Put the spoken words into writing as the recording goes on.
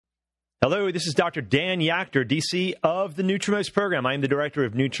Hello, this is Dr. Dan Yachter, DC of the Nutrimost program. I am the director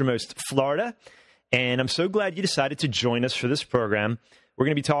of Nutrimost Florida, and I'm so glad you decided to join us for this program. We're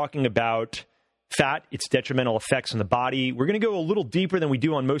going to be talking about fat, its detrimental effects on the body. We're going to go a little deeper than we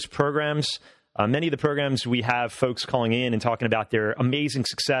do on most programs. Many of the programs, we have folks calling in and talking about their amazing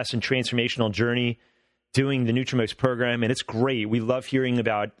success and transformational journey doing the Nutrimost program, and it's great. We love hearing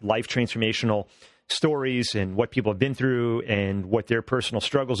about life transformational stories and what people have been through and what their personal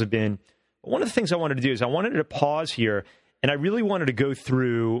struggles have been. But one of the things I wanted to do is I wanted to pause here, and I really wanted to go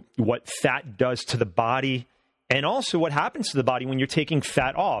through what fat does to the body and also what happens to the body when you're taking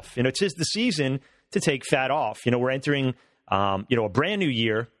fat off. You know, it is the season to take fat off. You know, we're entering, a brand new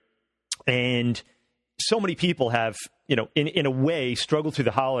year, and so many people have, in a way, struggled through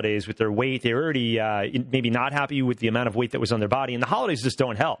the holidays with their weight. They're already maybe not happy with the amount of weight that was on their body, and the holidays just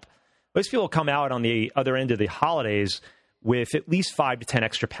don't help. Most people come out on the other end of the holidays with at least 5 to 10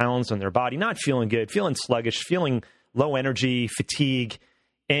 extra pounds on their body, not feeling good, feeling sluggish, feeling low energy, fatigue.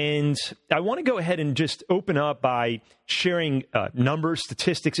 And I want to go ahead and just open up by sharing numbers,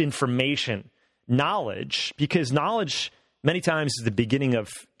 statistics, information, knowledge, because knowledge many times is the beginning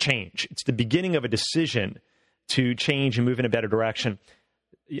of change. It's the beginning of a decision to change and move in a better direction.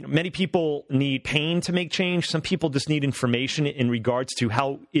 Many people need pain to make change. Some people just need information in regards to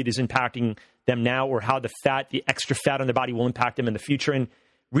how it is impacting them now or how the extra fat on their body will impact them in the future. And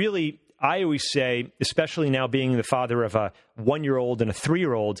really, I always say, especially now being the father of a 1-year-old and a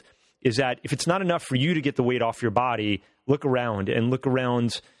 3-year-old, is that if it's not enough for you to get the weight off your body, look around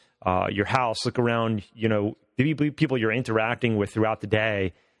your house, look around, the people you're interacting with throughout the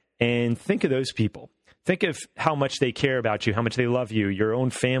day, and think of those people. Think of how much they care about you, how much they love you, your own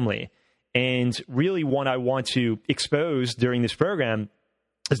family. And really what I want to expose during this program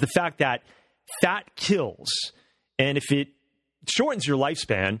is the fact that fat kills. And if it shortens your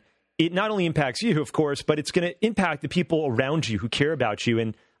lifespan, it not only impacts you, of course, but it's going to impact the people around you who care about you.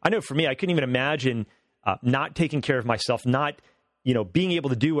 And I know for me, I couldn't even imagine not taking care of myself, not being able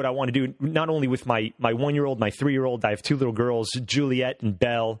to do what I want to do, not only with my 1-year-old, my 3-year-old. I have 2 little girls, Juliet and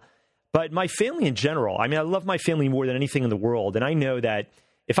Belle. But my family in general, I love my family more than anything in the world. And I know that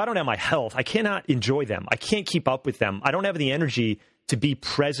if I don't have my health, I cannot enjoy them. I can't keep up with them. I don't have the energy to be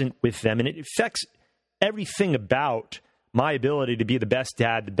present with them. And it affects everything about my ability to be the best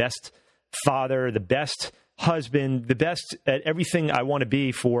dad, the best father, the best husband, the best at everything I want to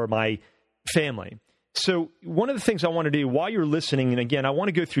be for my family. So one of the things I want to do while you're listening, and again, I want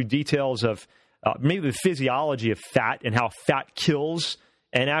to go through details of maybe the physiology of fat and how fat kills.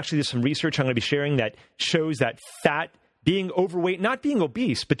 And actually, there's some research I'm going to be sharing that shows that fat, being overweight, not being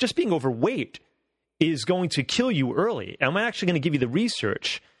obese, but just being overweight is going to kill you early. And I'm actually going to give you the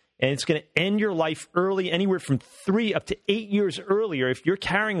research, and it's going to end your life early, anywhere from 3 up to 8 years earlier if you're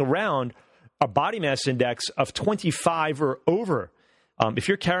carrying around a body mass index of 25 or over. If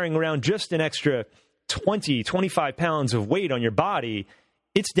you're carrying around just an extra 20, 25 pounds of weight on your body,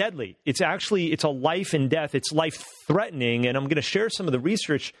 it's deadly. It's a life and death. It's life-threatening, and I'm going to share some of the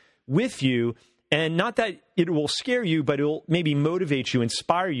research with you, and not that it will scare you, but it will maybe motivate you,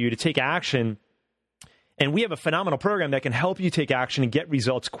 inspire you to take action. And we have a phenomenal program that can help you take action and get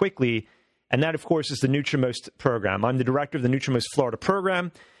results quickly, and that, of course, is the Nutrimost program. I'm the director of the Nutrimost Florida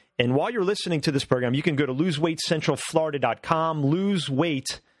program, and while you're listening to this program, you can go to loseweightcentralflorida.com,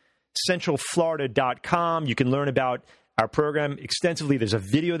 loseweightcentralflorida.com. You can learn about our program extensively. There's a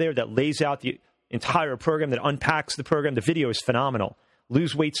video there that lays out the entire program, that unpacks the program. The video is phenomenal.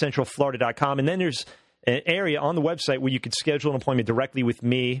 loseweightcentralflorida.com. And then there's an area on the website where you could schedule an appointment directly with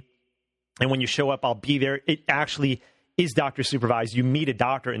me. And when you show up, I'll be there. It actually is doctor supervised. You meet a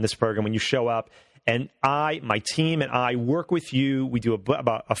doctor in this program when you show up. And my team and I work with you. We do a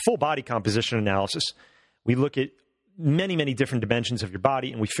full body composition analysis. We look at many, many different dimensions of your body,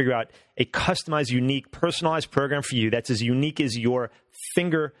 and we figure out a customized, unique, personalized program for you that's as unique as your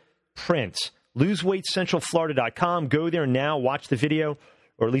fingerprint. LoseWeightCentralFlorida.com. Go there now, watch the video,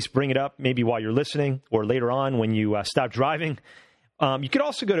 or at least bring it up maybe while you're listening or later on when you stop driving. You could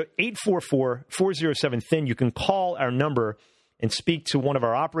also go to 844-407-THIN. You can call our number and speak to one of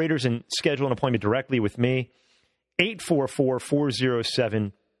our operators and schedule an appointment directly with me.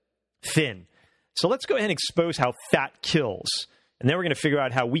 844-407-THIN. So let's go ahead and expose how fat kills. And then we're going to figure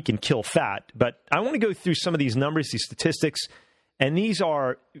out how we can kill fat. But I want to go through some of these numbers, these statistics, and these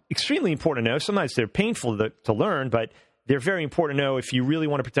are extremely important to know. Sometimes they're painful to learn, but they're very important to know if you really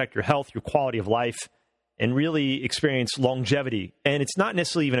want to protect your health, your quality of life, and really experience longevity. And it's not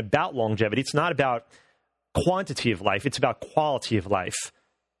necessarily even about longevity. It's not about quantity of life. It's about quality of life.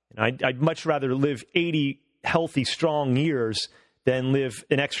 And I'd much rather live 80 healthy, strong years than live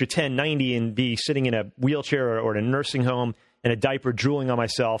an extra 10, 90 and be sitting in a wheelchair or in a nursing home in a diaper drooling on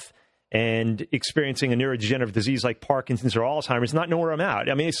myself and experiencing a neurodegenerative disease like Parkinson's or Alzheimer's, not know where I'm at.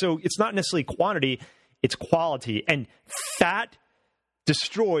 I mean, so it's not necessarily quantity, it's quality. And fat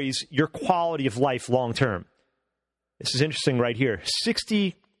destroys your quality of life long term. This is interesting right here.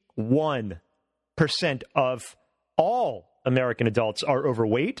 61% of all American adults are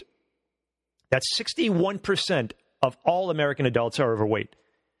overweight. That's 61% of all American adults are overweight.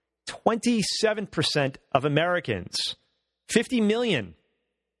 27% of Americans, 50 million,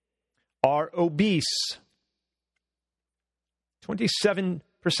 are obese. 27%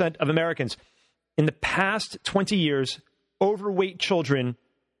 of Americans. In the past 20 years, overweight children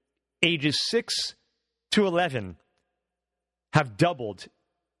ages 6 to 11 have doubled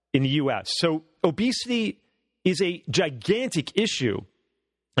in the U.S. So obesity is a gigantic issue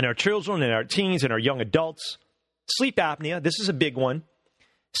in our children and our teens and our young adults. Sleep apnea, this is a big one.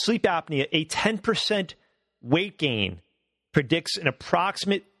 Sleep apnea, a 10% weight gain predicts an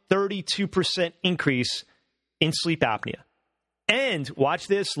approximate 32% increase in sleep apnea. And watch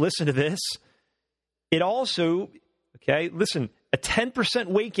this, listen to this. It also, a 10%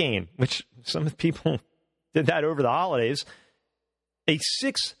 weight gain, which some people did that over the holidays, a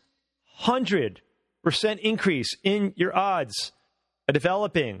 600% increase in your odds of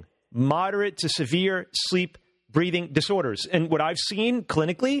developing moderate to severe sleep breathing disorders. And what I've seen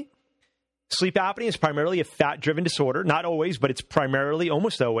clinically, sleep apnea is primarily a fat-driven disorder. Not always, but it's primarily,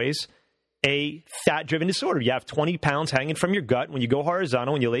 almost always, a fat-driven disorder. You have 20 pounds hanging from your gut. When you go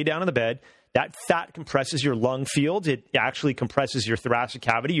horizontal, when you lay down on the bed, that fat compresses your lung field. It actually compresses your thoracic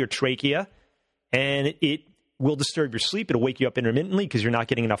cavity, your trachea, and it will disturb your sleep. It'll wake you up intermittently because you're not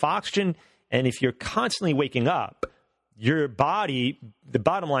getting enough oxygen. And if you're constantly waking up, your body, the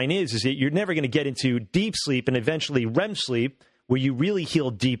bottom line is that you're never going to get into deep sleep and eventually REM sleep where you really heal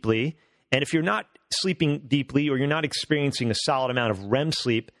deeply. And if you're not sleeping deeply or you're not experiencing a solid amount of REM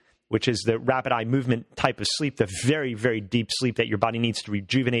sleep, which is the rapid eye movement type of sleep, the very, very deep sleep that your body needs to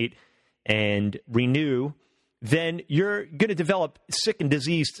rejuvenate and renew, then you're going to develop sick and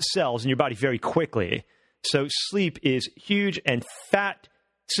diseased cells in your body very quickly. So sleep is huge, and fat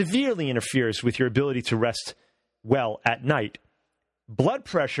severely interferes with your ability to rest well at night. Blood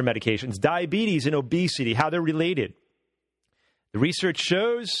pressure medications, diabetes and obesity, how they're related. The research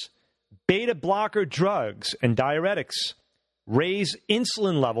shows beta blocker drugs and diuretics raise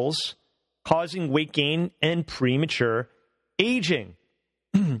insulin levels, causing weight gain and premature aging.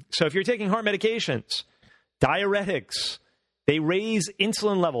 So if you're taking heart medications, diuretics, they raise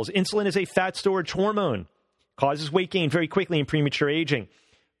insulin levels. Insulin is a fat storage hormone, causes weight gain very quickly and premature aging.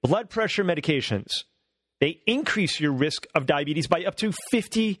 Blood pressure medications, they increase your risk of diabetes by up to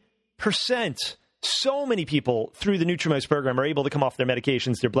 50%. So many people through the Nutrimost program are able to come off their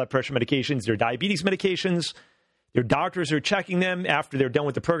medications, their blood pressure medications, their diabetes medications. Their doctors are checking them after they're done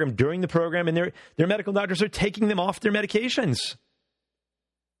with the program, during the program, and their medical doctors are taking them off their medications.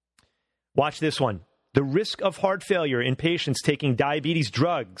 Watch this one. The risk of heart failure in patients taking diabetes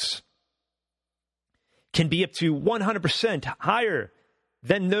drugs can be up to 100% higher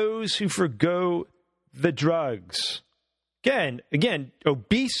than those who forgo the drugs. Again,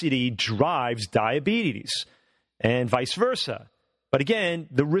 obesity drives diabetes and vice versa. But again,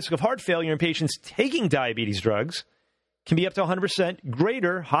 the risk of heart failure in patients taking diabetes drugs can be up to 100%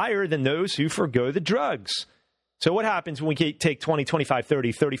 greater, higher than those who forgo the drugs. So what happens when we take 20, 25,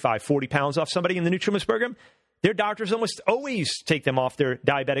 30, 35, 40 pounds off somebody in the Nutrimost program? Their doctors almost always take them off their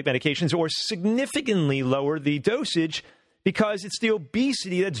diabetic medications or significantly lower the dosage because it's the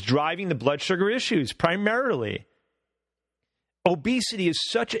obesity that's driving the blood sugar issues primarily. Obesity is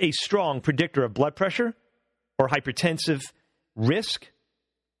such a strong predictor of blood pressure or hypertensive risk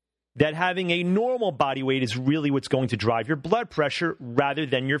that having a normal body weight is really what's going to drive your blood pressure rather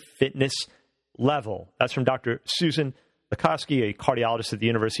than your fitness level. That's from Dr. Susan Lukowski, a cardiologist at the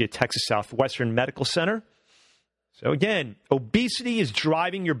University of Texas Southwestern Medical Center. So again, obesity is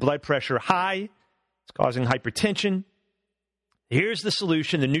driving your blood pressure high. It's causing hypertension. Here's the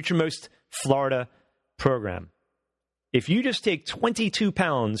solution, the Nutrimost Florida program. If you just take 22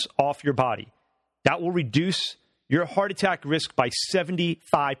 pounds off your body, that will reduce your heart attack risk by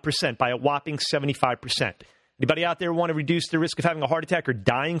 75%, by a whopping 75%. Anybody out there want to reduce the risk of having a heart attack or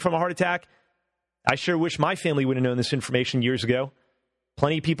dying from a heart attack? I sure wish my family would have known this information years ago.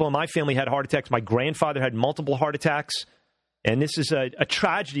 Plenty of people in my family had heart attacks. My grandfather had multiple heart attacks. And this is a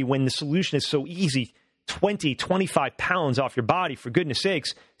tragedy when the solution is so easy. 20, 25 pounds off your body, for goodness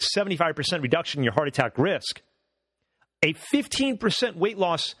sakes, 75% reduction in your heart attack risk. A 15% weight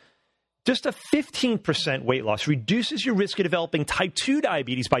loss Just a 15% weight loss reduces your risk of developing type 2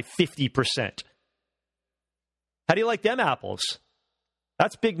 diabetes by 50%. How do you like them apples?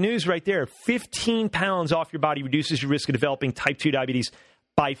 That's big news right there. 15 pounds off your body reduces your risk of developing type 2 diabetes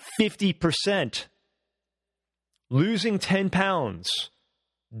by 50%. Losing 10 pounds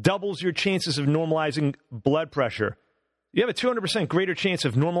doubles your chances of normalizing blood pressure. You have a 200% greater chance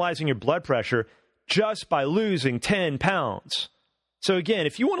of normalizing your blood pressure just by losing 10 pounds. So again,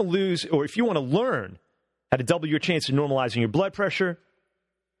 if you want to lose or if you want to learn how to double your chance of normalizing your blood pressure,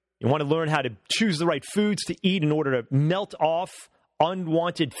 you want to learn how to choose the right foods to eat in order to melt off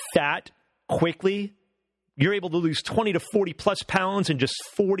unwanted fat quickly, you're able to lose 20 to 40 plus pounds in just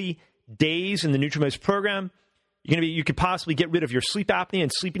 40 days in the Nutrimost program. You could possibly get rid of your sleep apnea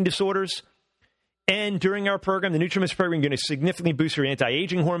and sleeping disorders. And during our program, the Nutrimost program, you're going to significantly boost your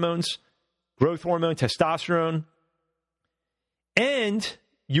anti-aging hormones, growth hormone, testosterone. And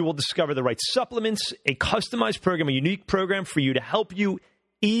you will discover the right supplements, a customized program, a unique program for you to help you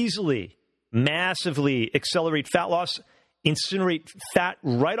easily, massively accelerate fat loss, incinerate fat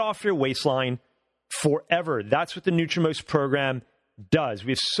right off your waistline forever. That's what the Nutrimost program does.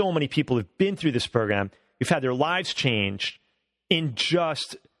 We have so many people who've been through this program, who've had their lives changed in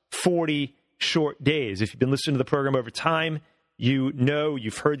just 40 short days. If you've been listening to the program over time, you know,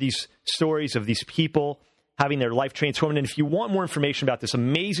 you've heard these stories of these people having their life transformed. And if you want more information about this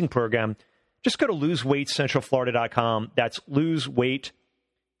amazing program, just go to loseweightcentralflorida.com. That's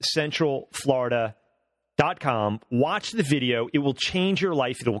loseweightcentralflorida.com. Watch the video. It will change your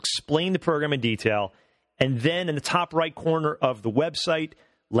life. It will explain the program in detail. And then in the top right corner of the website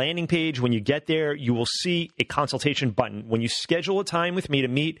landing page, when you get there, you will see a consultation button. When you schedule a time with me to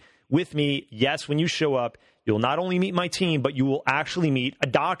meet with me, yes, when you show up, you'll not only meet my team, but you will actually meet a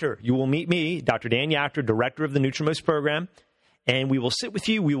doctor. You will meet me, Dr. Dan Yachter, director of the Nutrimost program, and we will sit with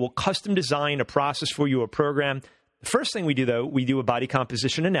you. We will custom design a process for you, a program. The first thing we do, though, we do a body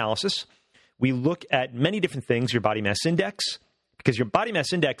composition analysis. We look at many different things, your body mass index, because your body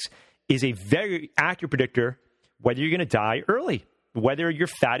mass index is a very accurate predictor whether you're going to die early, whether your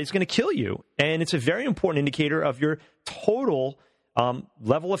fat is going to kill you. And it's a very important indicator of your total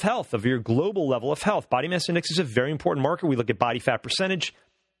level of health, of your global level of health. Body mass index is a very important marker. We look at body fat percentage,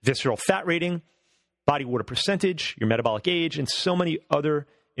 visceral fat rating, body water percentage, your metabolic age, and so many other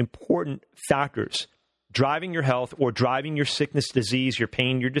important factors driving your health or driving your sickness, disease, your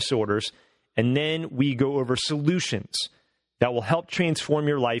pain, your disorders. And then we go over solutions that will help transform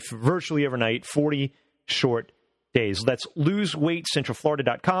your life virtually overnight, 40 short days. That's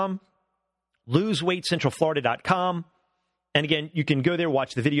loseweightcentralflorida.com, loseweightcentralflorida.com. And again, you can go there,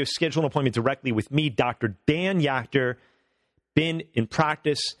 watch the video, schedule an appointment directly with me, Dr. Dan Yachter. Been in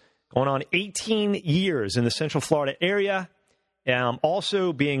practice going on 18 years in the Central Florida area.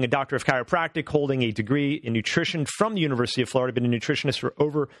 Also being a doctor of chiropractic, holding a degree in nutrition from the University of Florida. Been a nutritionist for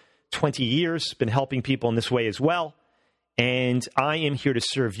over 20 years. Been helping people in this way as well. And I am here to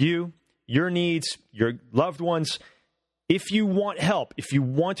serve you, your needs, your loved ones. If you want help, if you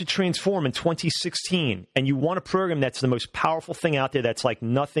want to transform in 2016, and you want a program that's the most powerful thing out there, that's like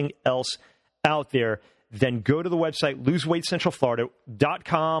nothing else out there, then go to the website,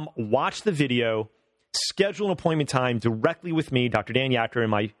 loseweightcentralflorida.com, watch the video, schedule an appointment time directly with me, Dr. Dan Yachter,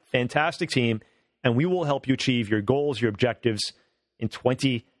 and my fantastic team, and we will help you achieve your goals, your objectives in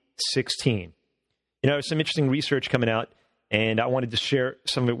 2016. You know, there's some interesting research coming out, and I wanted to share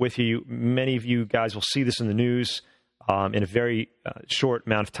some of it with you. Many of you guys will see this in the news in a very short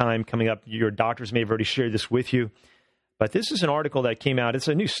amount of time coming up. Your doctors may have already shared this with you. But this is an article that came out. It's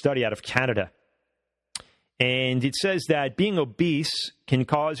a new study out of Canada. And it says that being obese can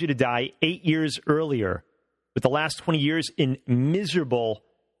cause you to die 8 years earlier, with the last 20 years in miserable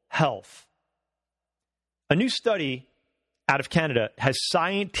health. A new study out of Canada has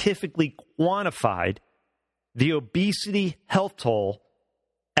scientifically quantified the obesity health toll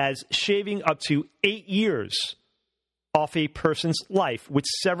as shaving up to 8 years off a person's life, with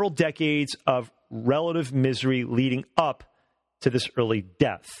several decades of relative misery leading up to this early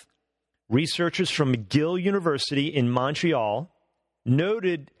death. Researchers from McGill University in Montreal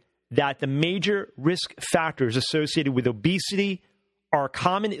noted that the major risk factors associated with obesity are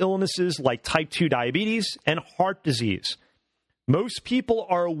common illnesses like type 2 diabetes and heart disease. Most people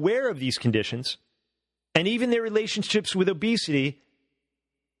are aware of these conditions and even their relationships with obesity,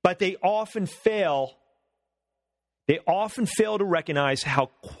 but they often fail to recognize how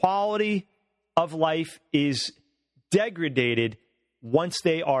quality of life is degraded once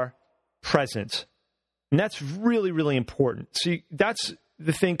they are present. And that's really, really important. See, that's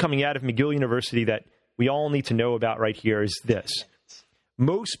the thing coming out of McGill University that we all need to know about right here is this.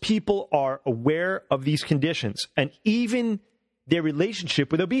 Most people are aware of these conditions and even their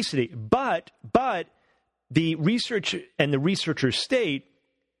relationship with obesity. But the research and the researchers state,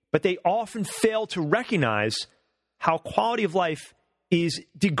 but they often fail to recognize how quality of life is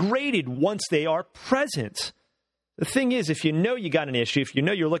degraded once they are present. The thing is, if you know you got an issue, if you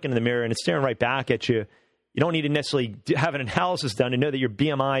know you're looking in the mirror and it's staring right back at you, you don't need to necessarily have an analysis done to know that your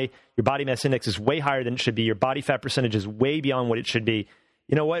BMI, your body mass index, is way higher than it should be. Your body fat percentage is way beyond what it should be.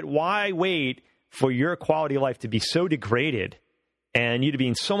 You know what? Why wait for your quality of life to be so degraded and you to be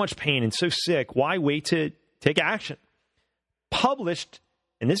in so much pain and so sick? Why wait to take action? Published,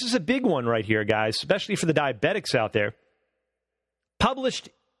 and this is a big one right here, guys, especially for the diabetics out there, published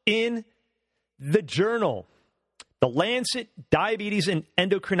in the journal, The Lancet Diabetes and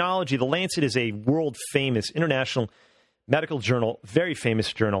Endocrinology. The Lancet is a world-famous international medical journal, very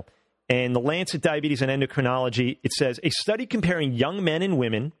famous journal. And The Lancet Diabetes and Endocrinology, it says, a study comparing young men and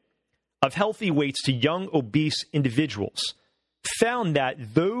women of healthy weights to young obese individuals found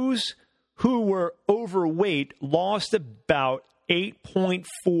that those who were overweight lost about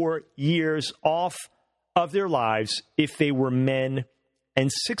 8.4 years off of their lives if they were men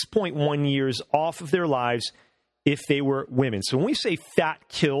and 6.1 years off of their lives if they were women. So when we say fat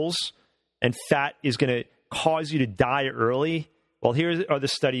kills and fat is going to cause you to die early, well, here are the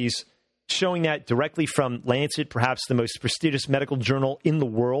studies showing that directly from Lancet, perhaps the most prestigious medical journal in the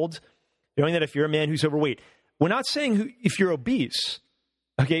world, showing that if you're a man who's overweight, we're not saying if you're obese.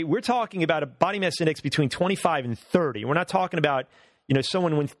 Okay, we're talking about a body mass index between 25 and 30. We're not talking about,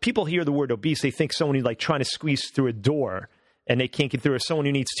 someone, when people hear the word obese, they think someone who's like trying to squeeze through a door and they can't get through, or someone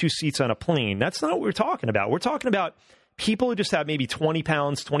who needs 2 seats on a plane. That's not what we're talking about. We're talking about people who just have maybe 20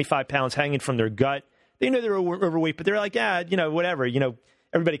 pounds, 25 pounds hanging from their gut. They know they're overweight, but they're like, whatever,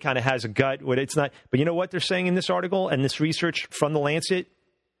 everybody kind of has a gut. It's not. But you know what they're saying in this article and this research from The Lancet?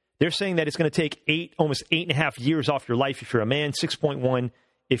 They're saying that it's going to take almost 8.5 years off your life if you're a man, 6.1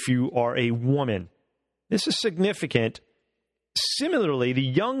 if you are a woman. This is significant. Similarly, the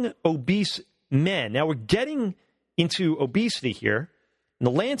young obese men. Now we're getting into obesity here. And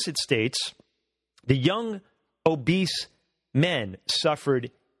The Lancet states the young obese men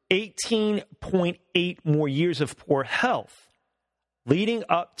suffered 18.8 more years of poor health, leading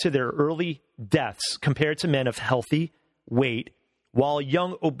up to their early deaths compared to men of healthy weight, while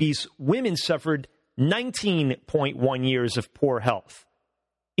young obese women suffered 19.1 years of poor health.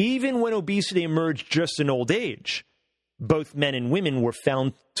 Even when obesity emerged just in old age, both men and women were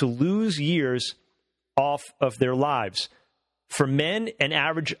found to lose years off of their lives. For men, an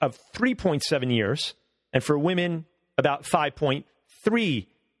average of 3.7 years, and for women, about 5.3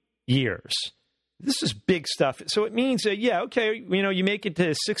 years. This is big stuff. So it means that, you make it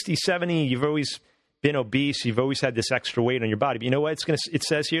to 60, 70, you've always been obese, you've always had this extra weight on your body. But you know what it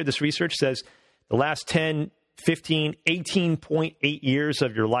says here? This research says the last 10, 15, 18.8 years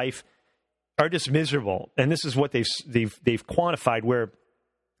of your life are just miserable. And this is what they've quantified, where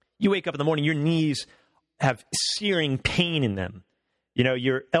you wake up in the morning, your knees have searing pain in them.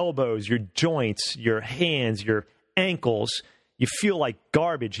 Your elbows, your joints, your hands, your ankles, you feel like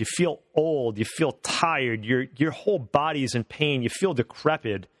garbage. You feel old. You feel tired. Your whole body is in pain. You feel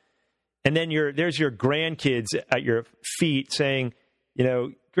decrepit. And then there's your grandkids at your feet saying,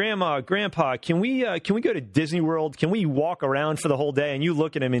 Grandma, Grandpa, can we go to Disney World? Can we walk around for the whole day? And you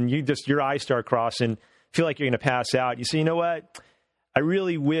look at them and your eyes start crossing, feel like you're going to pass out. You say, you know what? I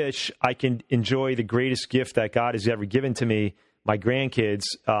really wish I can enjoy the greatest gift that God has ever given to me, my grandkids.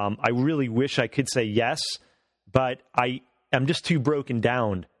 I really wish I could say yes, but I'm just too broken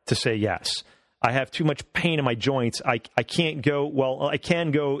down to say yes. I have too much pain in my joints. I can't go. Well, I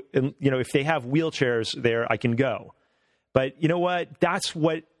can go, if they have wheelchairs there, I can go. But you know what? That's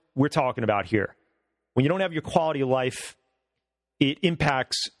what we're talking about here. When you don't have your quality of life, it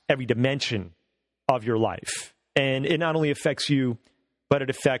impacts every dimension of your life. And it not only affects you, but it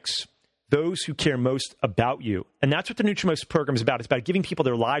affects those who care most about you. And that's what the NutriMost program is about. It's about giving people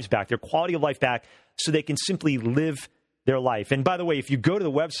their lives back, their quality of life back, so they can simply live their life. And by the way, if you go to the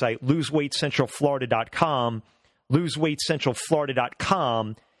website, loseweightcentralflorida.com,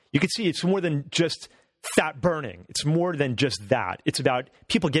 loseweightcentralflorida.com, you can see it's more than just fat burning. It's more than just that. It's about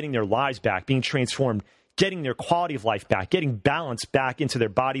people getting their lives back, being transformed, getting their quality of life back, getting balance back into their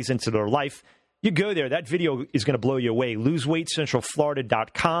bodies, into their life. You go there. That video is going to blow you away.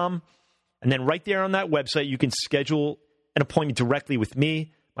 loseweightcentralflorida.com. And then right there on that website, you can schedule an appointment directly with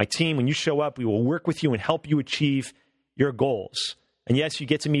me, my team. When you show up, we will work with you and help you achieve your goals. And yes, you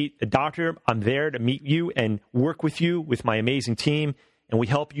get to meet a doctor. I'm there to meet you and work with you with my amazing team. And we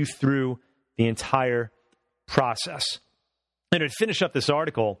help you through the entire process. And to finish up this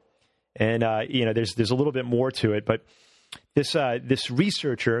article, and there's a little bit more to it, but this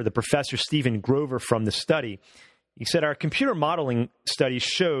researcher, the professor Stephen Grover from the study, he said our computer modeling study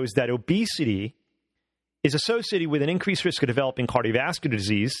shows that obesity is associated with an increased risk of developing cardiovascular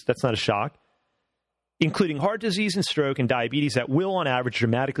disease. That's not a shock, including heart disease and stroke and diabetes that will, on average,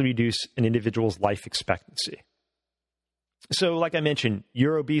 dramatically reduce an individual's life expectancy. So, like I mentioned,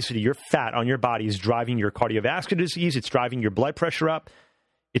 your obesity, your fat on your body is driving your cardiovascular disease. It's driving your blood pressure up.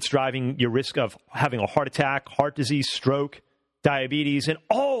 It's driving your risk of having a heart attack, heart disease, stroke, diabetes, and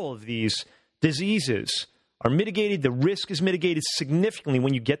all of these diseases are mitigated. The risk is mitigated significantly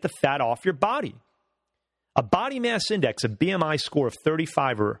when you get the fat off your body. A body mass index, a BMI score of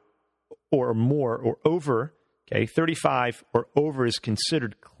 35 or more or over, 35 or over is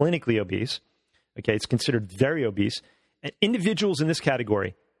considered clinically obese. It's considered very obese. And individuals in this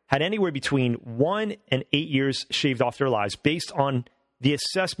category had anywhere between 1 and 8 years shaved off their lives based on the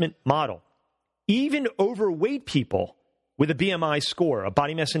assessment model. Even overweight people with a BMI score, a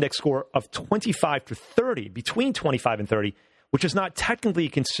body mass index score of 25 to 30, between 25 and 30, which is not technically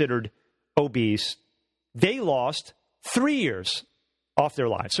considered obese, they lost 3 years off their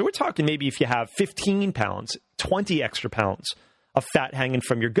lives. So we're talking maybe if you have 15 pounds, 20 extra pounds of fat hanging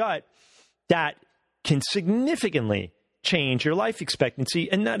from your gut, that can significantly change your life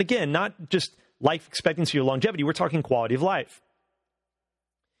expectancy. And that, again, not just life expectancy or longevity, we're talking quality of life.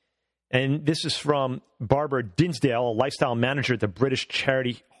 And this is from Barbara Dinsdale, a lifestyle manager at the British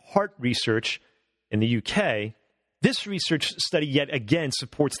charity Heart Research in the UK. This research study yet again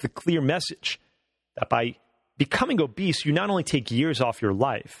supports the clear message that by becoming obese, you not only take years off your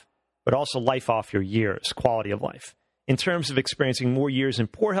life, but also life off your years, quality of life, in terms of experiencing more years in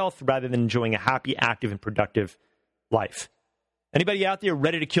poor health rather than enjoying a happy, active, and productive life. Anybody out there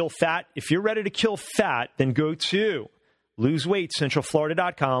ready to kill fat? If you're ready to kill fat, then go to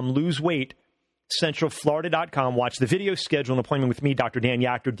LoseWeightCentralFlorida.com, LoseWeightCentralFlorida.com. Watch the video, schedule an appointment with me, Dr. Dan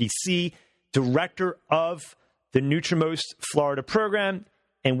Yachter, DC, director of the Nutrimost Florida program,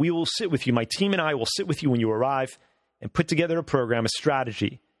 and we will sit with you. My team and I will sit with you when you arrive and put together a program, a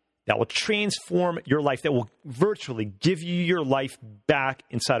strategy that will transform your life, that will virtually give you your life back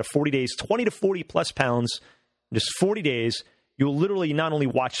inside of 40 days, 20 to 40 plus pounds, in just 40 days. You'll literally not only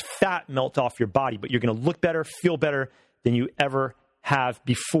watch fat melt off your body, but you're going to look better, feel better than you ever have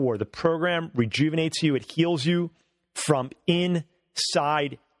before. The program rejuvenates you. It heals you from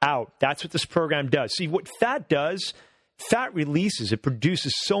inside out. That's what this program does. See, what fat does, fat releases. It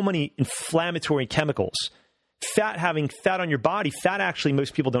produces so many inflammatory chemicals. Having fat on your body, fat actually,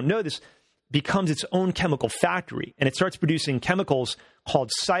 most people don't know this, becomes its own chemical factory. And it starts producing chemicals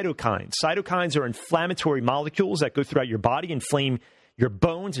called cytokines. Cytokines are inflammatory molecules that go throughout your body, inflame your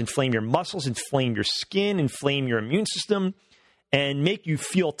bones, inflame your muscles, inflame your skin, inflame your immune system, and make you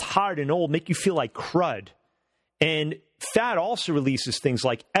feel tired and old, make you feel like crud. And fat also releases things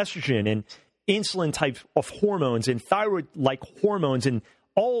like estrogen and insulin type of hormones and thyroid-like hormones and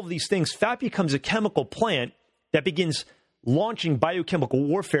all of these things. Fat becomes a chemical plant that begins launching biochemical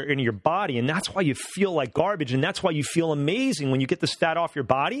warfare into your body, and that's why you feel like garbage, and that's why you feel amazing when you get this fat off your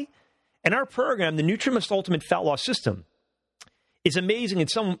body. And our program, the Nutrimost Ultimate Fat Loss System, is amazing in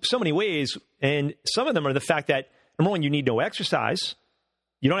so many ways, and some of them are the fact that, number one, you need no exercise.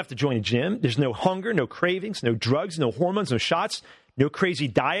 You don't have to join a gym. There's no hunger, no cravings, no drugs, no hormones, no shots, no crazy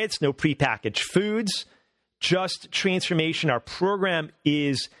diets, no prepackaged foods, just transformation. Our program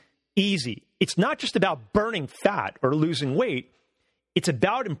is easy. It's not just about burning fat or losing weight. It's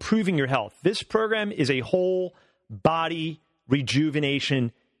about improving your health. This program is a whole body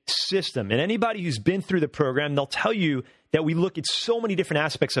rejuvenation system. And anybody who's been through the program, they'll tell you that we look at so many different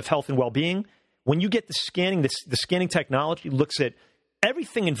aspects of health and well-being. When you get the scanning, the scanning technology looks at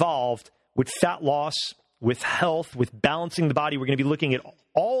everything involved with fat loss, with health, with balancing the body. We're going to be looking at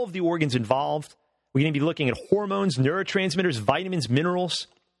all of the organs involved. We're going to be looking at hormones, neurotransmitters, vitamins, minerals,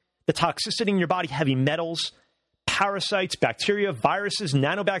 the toxicity in your body, heavy metals, parasites, bacteria, viruses,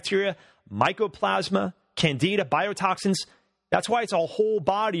 nanobacteria, mycoplasma, candida, biotoxins. That's why it's a whole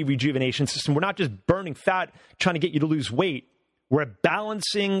body rejuvenation system. We're not just burning fat, trying to get you to lose weight. We're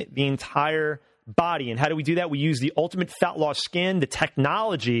balancing the entire body. And how do we do that? We use the Ultimate Fat Loss Scan. The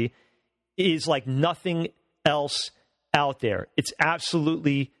technology is like nothing else out there. It's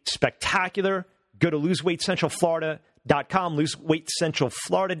absolutely spectacular. Go to LoseWeightCentralFlorida.com,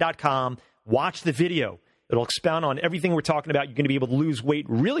 LoseWeightCentralFlorida.com. Watch the video. It'll expound on everything we're talking about. You're going to be able to lose weight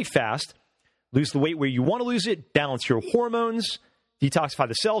really fast. Lose the weight where you want to lose it, balance your hormones, detoxify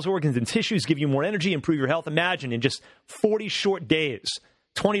the cells, organs, and tissues, give you more energy, improve your health. Imagine in just 40 short days,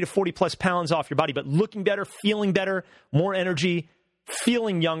 20 to 40 plus pounds off your body, but looking better, feeling better, more energy,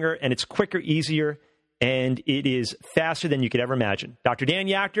 feeling younger, and it's quicker, easier, and it is faster than you could ever imagine. Dr. Dan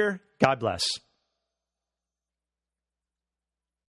Yachter, God bless.